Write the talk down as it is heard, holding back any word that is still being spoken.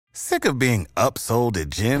Sick of being upsold at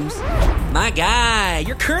gyms? My guy,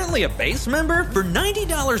 you're currently a base member? For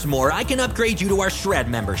 $90 more, I can upgrade you to our Shred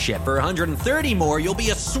membership. For $130 more, you'll be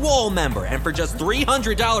a Swole member. And for just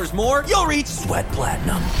 $300 more, you'll reach Sweat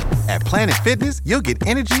Platinum. At Planet Fitness, you'll get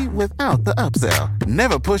energy without the upsell.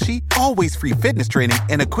 Never pushy, always free fitness training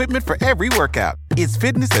and equipment for every workout. It's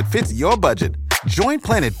fitness that fits your budget. Join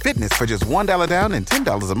Planet Fitness for just $1 down and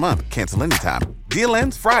 $10 a month. Cancel anytime. Deal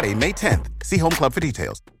ends Friday, May 10th. See Home Club for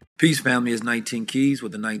details. Peace, family. It's 19 Keys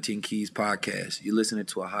with the 19 Keys podcast. You're listening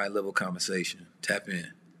to a high-level conversation. Tap in.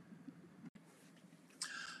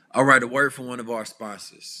 All right, a word from one of our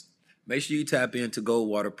sponsors. Make sure you tap into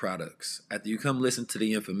Goldwater products. After you come listen to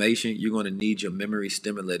the information, you're going to need your memory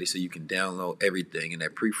stimulated so you can download everything in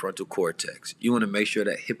that prefrontal cortex. You want to make sure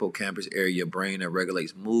that hippocampus area of your brain that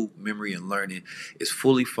regulates mood, memory, and learning is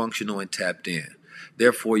fully functional and tapped in.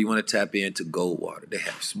 Therefore, you want to tap into Goldwater. They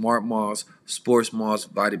have Smart Moss, Sports Moss,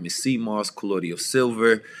 Vitamin C Moss, Colloidal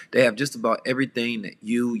Silver. They have just about everything that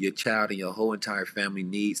you, your child, and your whole entire family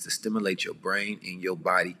needs to stimulate your brain and your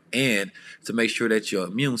body and to make sure that your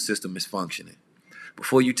immune system is functioning.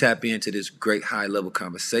 Before you tap into this great high-level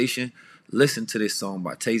conversation, listen to this song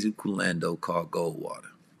by Tezu Kulando called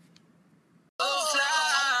Goldwater. 19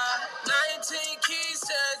 Keys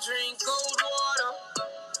said drink Goldwater.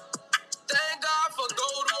 Thank God for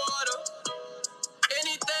Goldwater.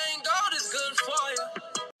 Anything gold is good for you.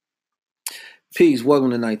 Peace.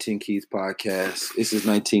 Welcome to 19 Keys podcast. This is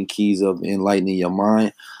 19 Keys of enlightening your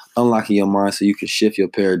mind, unlocking your mind so you can shift your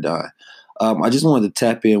paradigm. I just wanted to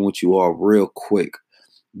tap in with you all real quick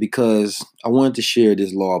because I wanted to share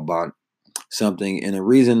this law about something. And the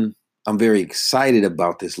reason I'm very excited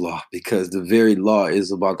about this law because the very law is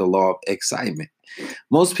about the law of excitement.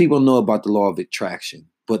 Most people know about the law of attraction,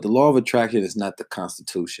 but the law of attraction is not the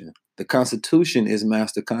Constitution. The Constitution is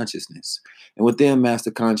master consciousness. And within master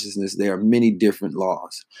consciousness, there are many different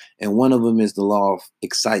laws. And one of them is the law of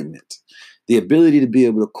excitement. The ability to be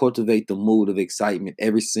able to cultivate the mood of excitement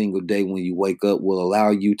every single day when you wake up will allow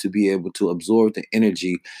you to be able to absorb the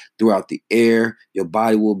energy throughout the air. Your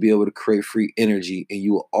body will be able to create free energy, and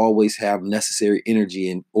you will always have necessary energy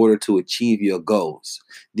in order to achieve your goals.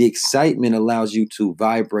 The excitement allows you to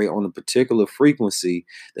vibrate on a particular frequency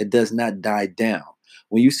that does not die down.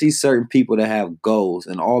 When you see certain people that have goals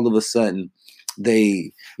and all of a sudden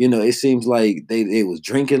it seems like they was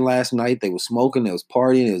drinking last night, they was smoking, they was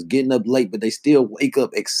partying, they was getting up late, but they still wake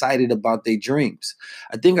up excited about their dreams.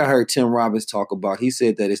 I think I heard Tim Robbins talk about, he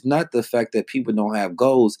said that it's not the fact that people don't have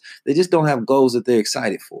goals, they just don't have goals that they're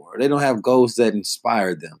excited for. They don't have goals that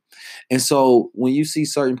inspire them. And so when you see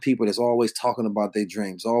certain people that's always talking about their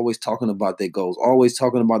dreams, always talking about their goals, always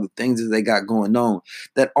talking about the things that they got going on,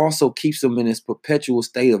 that also keeps them in this perpetual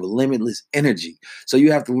state of limitless energy. So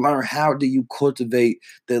you have to learn, how do you cultivate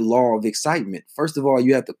the law of excitement? First of all,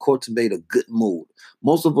 you have to cultivate a good mood.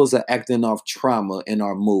 Most of us are acting off trauma in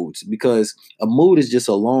our moods because a mood is just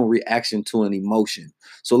a long reaction to an emotion.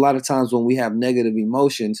 So a lot of times when we have negative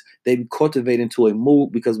emotions, they cultivate into a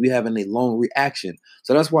mood because we're having a long reaction.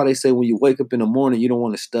 So that's why they say when you wake up in the morning, you don't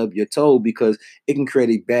want to stub your toe because it can create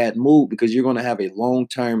a bad mood because you're going to have a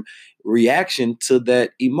long-term reaction to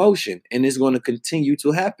that emotion and it's going to continue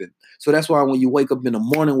to happen. So that's why when you wake up in the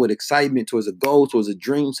morning with excitement towards a goal, towards a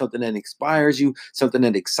dream, something that inspires you, something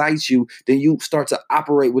that excites you, then you start to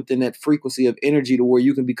operate within that frequency of energy to where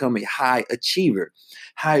you can become a high achiever.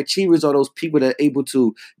 High achievers are those people that are able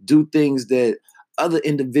to do things that other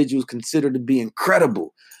individuals consider to be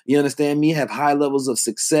incredible. You understand me? Have high levels of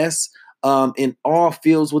success in all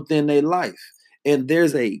fields within their life. And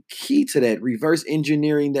there's a key to that, reverse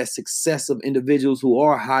engineering that success of individuals who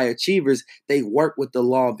are high achievers. They work with the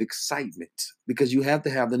law of excitement because you have to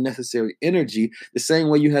have the necessary energy the same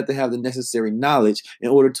way you have to have the necessary knowledge in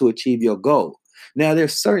order to achieve your goal. Now,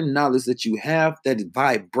 there's certain knowledge that you have that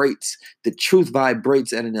vibrates, the truth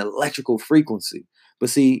vibrates at an electrical frequency. But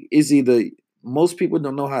see, it's either most people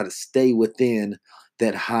don't know how to stay within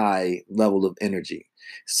that high level of energy.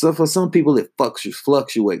 So for some people, it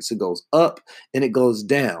fluctuates. It goes up and it goes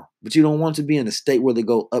down. But you don't want to be in a state where they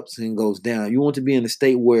go up and goes down. You want to be in a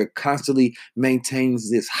state where it constantly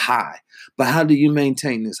maintains this high. But how do you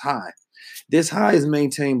maintain this high? This high is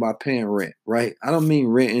maintained by paying rent, right? I don't mean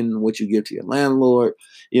renting what you give to your landlord.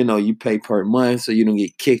 You pay per month so you don't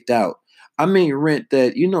get kicked out. I mean rent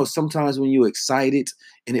that, sometimes when you're excited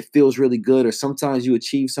and it feels really good, or sometimes you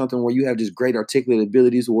achieve something where you have just great articulate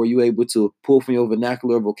abilities where you're able to pull from your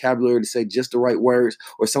vernacular vocabulary to say just the right words,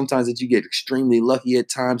 or sometimes that you get extremely lucky at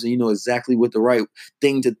times and you know exactly what the right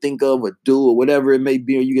thing to think of or do or whatever it may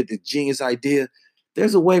be, or you get the genius idea.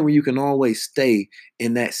 There's a way where you can always stay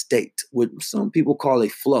in that state, what some people call a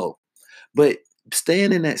flow. But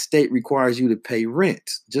staying in that state requires you to pay rent,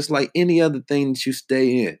 just like any other thing that you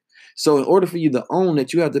stay in. So in order for you to own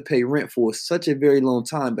that, you have to pay rent for such a very long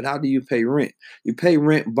time. But how do you pay rent? You pay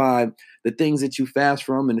rent by the things that you fast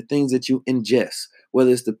from and the things that you ingest,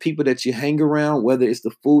 whether it's the people that you hang around, whether it's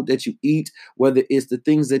the food that you eat, whether it's the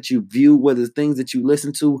things that you view, whether it's things that you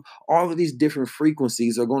listen to. All of these different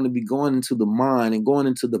frequencies are going to be going into the mind and going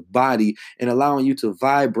into the body and allowing you to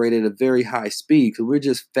vibrate at a very high speed, because we're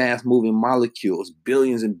just fast moving molecules,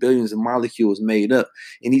 billions and billions of molecules made up.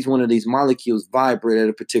 And each one of these molecules vibrate at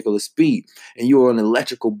a particular speed. And you're an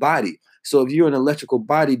electrical body. So if you're an electrical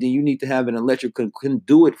body, then you need to have an electrical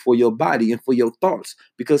conduit for your body and for your thoughts,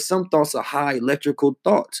 because some thoughts are high electrical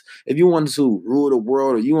thoughts. If you want to rule the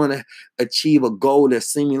world or you want to achieve a goal that's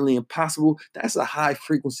seemingly impossible, that's a high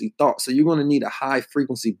frequency thought. So you're going to need a high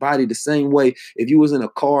frequency body. The same way, if you was in a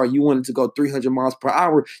car, you wanted to go 300 miles per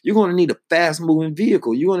hour, you're going to need a fast moving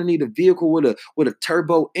vehicle. You're going to need a vehicle with a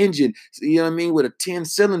turbo engine, you know what I mean, with a 10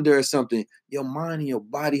 cylinder or something. Your mind and your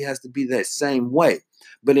body has to be that same way.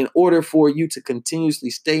 But in order for you to continuously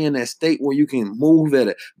stay in that state where you can move at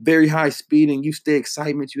a very high speed and you stay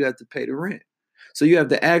excitement, you have to pay the rent. So you have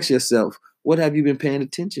to ask yourself, what have you been paying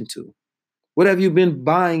attention to? What have you been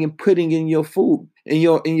buying and putting in your food, in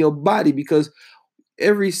your body? Because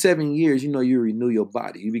every 7 years, you renew your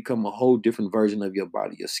body. You become a whole different version of your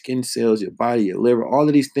body. Your skin cells, your body, your liver, all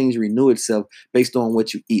of these things renew itself based on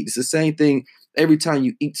what you eat. It's the same thing. Every time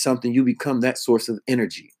you eat something, you become that source of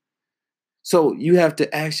energy. So you have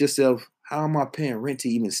to ask yourself, how am I paying rent to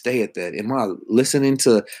even stay at that? Am I listening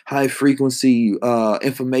to high frequency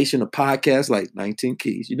information, a podcast like 19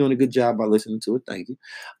 Keys? You're doing a good job by listening to it. Thank you.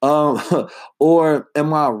 Or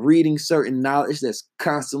am I reading certain knowledge that's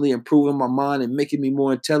constantly improving my mind and making me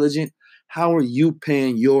more intelligent? How are you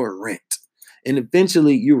paying your rent? And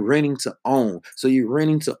eventually you're renting to own. So you're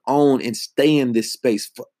renting to own and stay in this space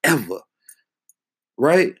forever,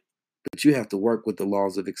 right? But you have to work with the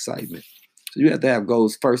laws of excitement. So you have to have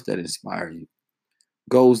goals first that inspire you.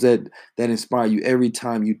 Goals that inspire you every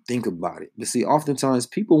time you think about it. But see, oftentimes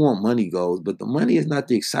people want money goals, but the money is not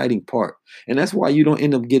the exciting part. And that's why you don't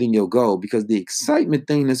end up getting your goal, because the excitement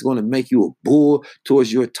thing that's going to make you a bull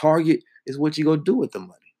towards your target is what you're going to do with the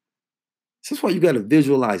money. So that's why you got to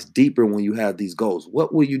visualize deeper when you have these goals.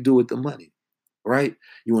 What will you do with the money? Right?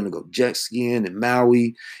 You want to go jet skiing in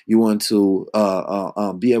Maui. You want to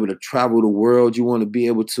be able to travel the world. You want to be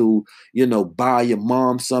able to, buy your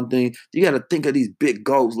mom something. You got to think of these big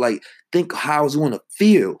goals. Like, think how it's going to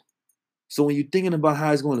feel. So when you're thinking about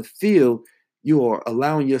how it's going to feel, you are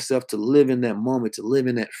allowing yourself to live in that moment, to live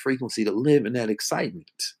in that frequency, to live in that excitement.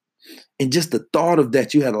 And just the thought of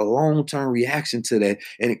that, you have a long-term reaction to that,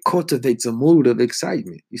 and it cultivates a mood of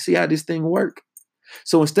excitement. You see how this thing works?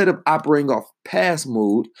 So instead of operating off past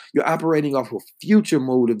mood, you're operating off a future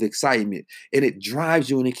mode of excitement, and it drives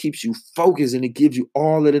you and it keeps you focused and it gives you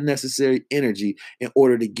all of the necessary energy in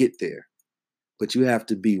order to get there. But you have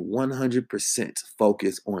to be 100%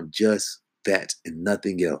 focused on just that and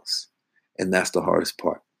nothing else. And that's the hardest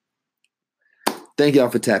part. Thank y'all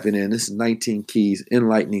for tapping in. This is 19 Keys,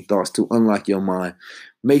 enlightening thoughts to unlock your mind.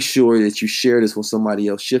 Make sure that you share this with somebody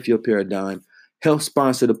else. Shift your paradigm. Help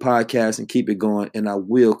sponsor the podcast and keep it going. And I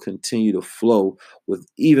will continue to flow with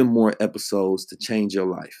even more episodes to change your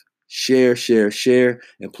life. Share,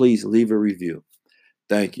 and please leave a review.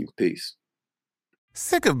 Thank you. Peace.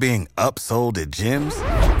 Sick of being upsold at gyms?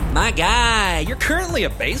 My guy, you're currently a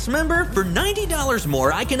base member? For $90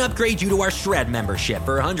 more, I can upgrade you to our Shred membership.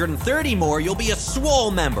 For $130 more, you'll be a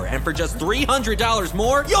Swole member. And for just $300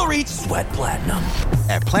 more, you'll reach Sweat Platinum.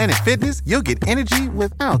 At Planet Fitness, you'll get energy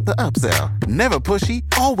without the upsell. Never pushy,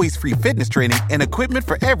 always free fitness training and equipment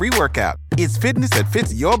for every workout. It's fitness that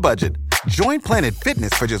fits your budget. Join Planet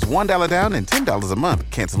Fitness for just $1 down and $10 a month.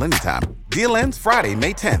 Cancel anytime. Deal ends Friday,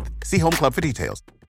 May 10th. See Home Club for details.